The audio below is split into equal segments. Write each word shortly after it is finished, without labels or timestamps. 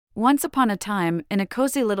Once upon a time, in a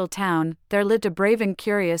cozy little town, there lived a brave and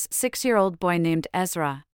curious 6-year-old boy named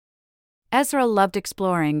Ezra. Ezra loved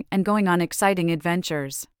exploring and going on exciting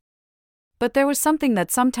adventures. But there was something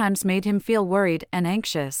that sometimes made him feel worried and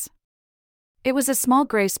anxious. It was a small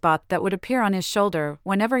gray spot that would appear on his shoulder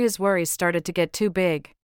whenever his worries started to get too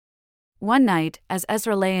big. One night, as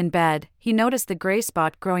Ezra lay in bed, he noticed the gray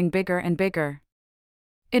spot growing bigger and bigger.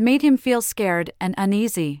 It made him feel scared and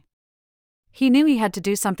uneasy. He knew he had to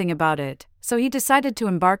do something about it, so he decided to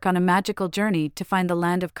embark on a magical journey to find the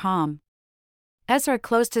land of calm. Ezra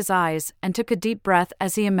closed his eyes and took a deep breath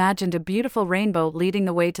as he imagined a beautiful rainbow leading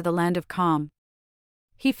the way to the land of calm.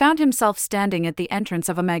 He found himself standing at the entrance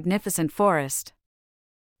of a magnificent forest.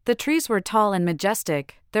 The trees were tall and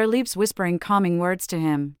majestic, their leaves whispering calming words to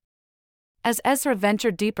him. As Ezra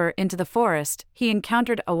ventured deeper into the forest, he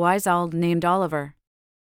encountered a wise owl named Oliver.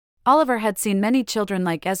 Oliver had seen many children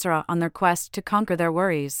like Ezra on their quest to conquer their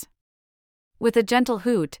worries. With a gentle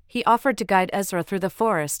hoot, he offered to guide Ezra through the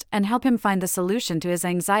forest and help him find the solution to his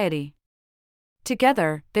anxiety.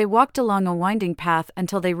 Together, they walked along a winding path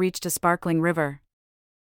until they reached a sparkling river.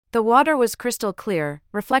 The water was crystal clear,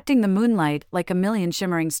 reflecting the moonlight like a million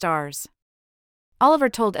shimmering stars. Oliver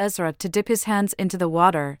told Ezra to dip his hands into the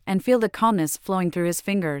water and feel the calmness flowing through his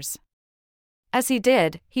fingers. As he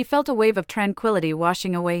did, he felt a wave of tranquility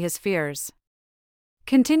washing away his fears.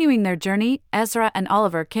 Continuing their journey, Ezra and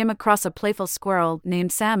Oliver came across a playful squirrel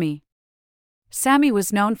named Sammy. Sammy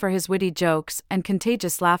was known for his witty jokes and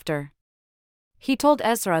contagious laughter. He told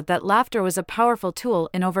Ezra that laughter was a powerful tool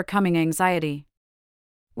in overcoming anxiety.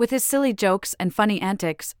 With his silly jokes and funny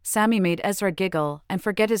antics, Sammy made Ezra giggle and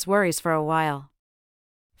forget his worries for a while.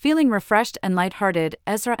 Feeling refreshed and lighthearted,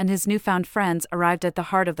 Ezra and his newfound friends arrived at the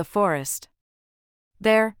heart of the forest.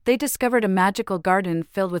 There, they discovered a magical garden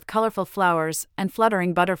filled with colorful flowers and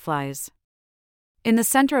fluttering butterflies. In the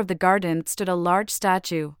center of the garden stood a large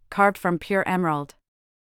statue, carved from pure emerald.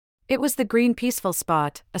 It was the green peaceful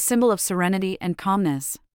spot, a symbol of serenity and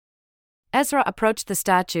calmness. Ezra approached the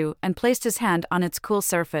statue and placed his hand on its cool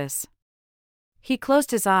surface. He closed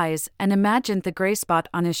his eyes and imagined the gray spot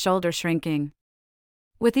on his shoulder shrinking.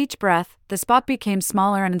 With each breath, the spot became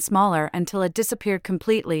smaller and smaller until it disappeared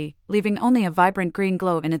completely, leaving only a vibrant green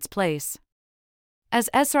glow in its place. As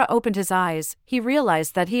Ezra opened his eyes, he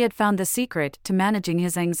realized that he had found the secret to managing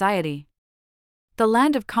his anxiety. The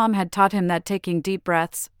land of calm had taught him that taking deep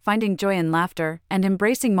breaths, finding joy in laughter, and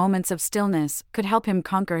embracing moments of stillness could help him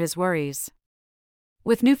conquer his worries.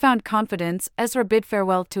 With newfound confidence, Ezra bid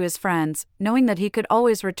farewell to his friends, knowing that he could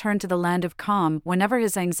always return to the land of calm whenever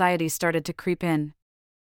his anxiety started to creep in.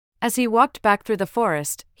 As he walked back through the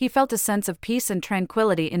forest, he felt a sense of peace and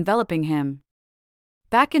tranquility enveloping him.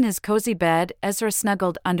 Back in his cozy bed, Ezra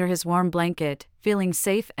snuggled under his warm blanket, feeling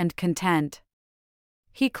safe and content.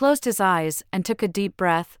 He closed his eyes and took a deep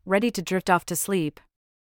breath, ready to drift off to sleep.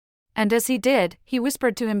 And as he did, he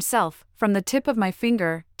whispered to himself, "From the tip of my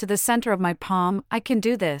finger to the center of my palm, I can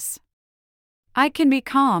do this. I can be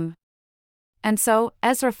calm." And so,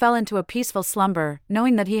 Ezra fell into a peaceful slumber,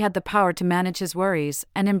 knowing that he had the power to manage his worries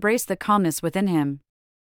and embrace the calmness within him.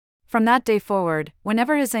 From that day forward,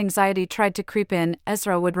 whenever his anxiety tried to creep in,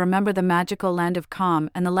 Ezra would remember the magical land of calm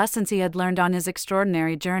and the lessons he had learned on his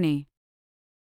extraordinary journey.